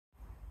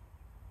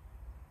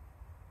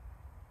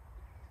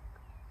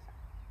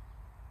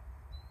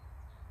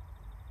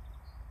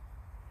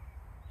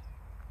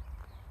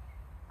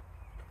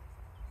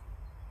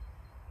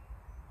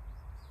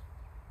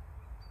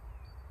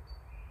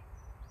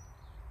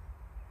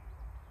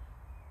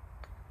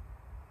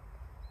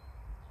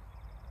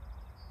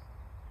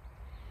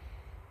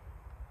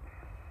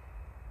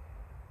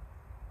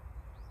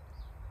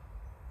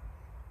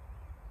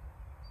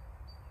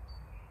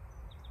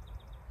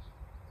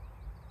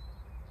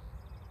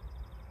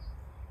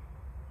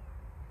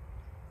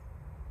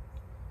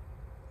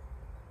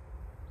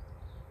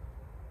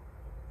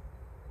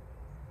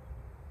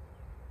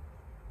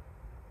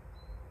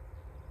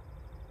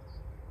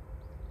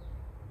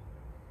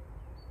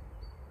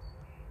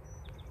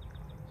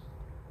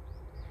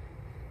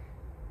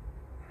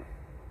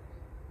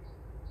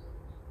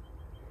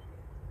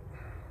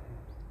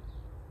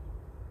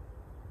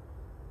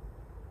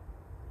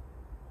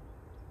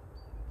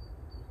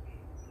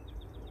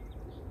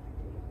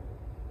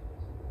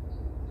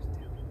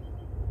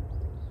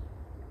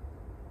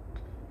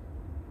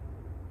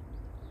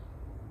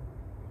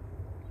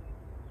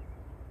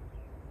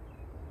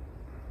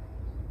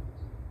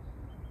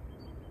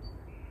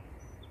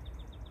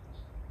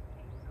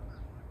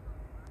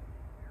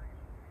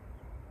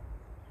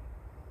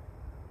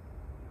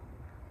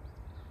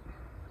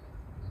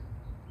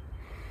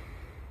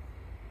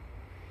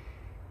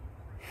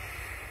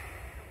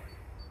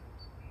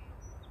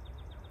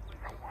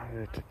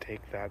wanted to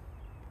take that,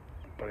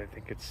 but I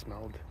think it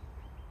smelled,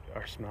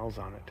 or smells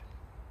on it.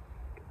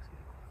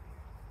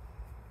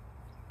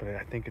 But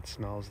I think it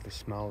smells the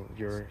smell,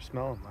 your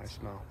smell, my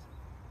smell.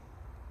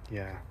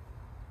 Yeah.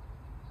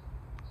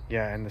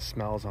 Yeah, and the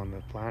smell's on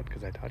the plant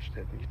because I touched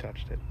it and you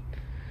touched it.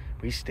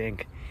 We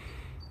stink.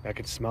 I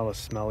can smell a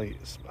smell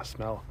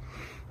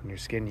on your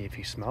skin. If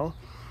you smell,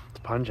 it's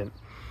pungent.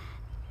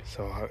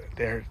 So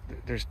there's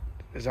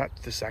is that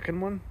the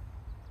second one?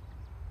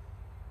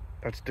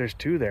 There's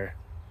two there.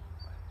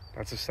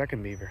 That's the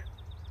second beaver,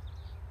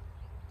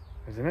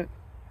 isn't it?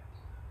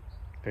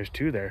 There's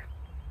two there.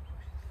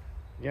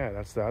 Yeah,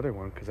 that's the other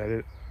one because I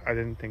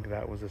didn't think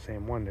that was the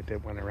same one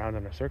that went around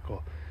in a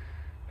circle.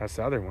 That's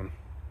the other one.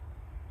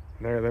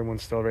 The other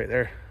one's still right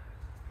there.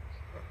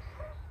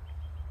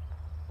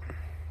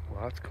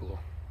 Well, that's cool.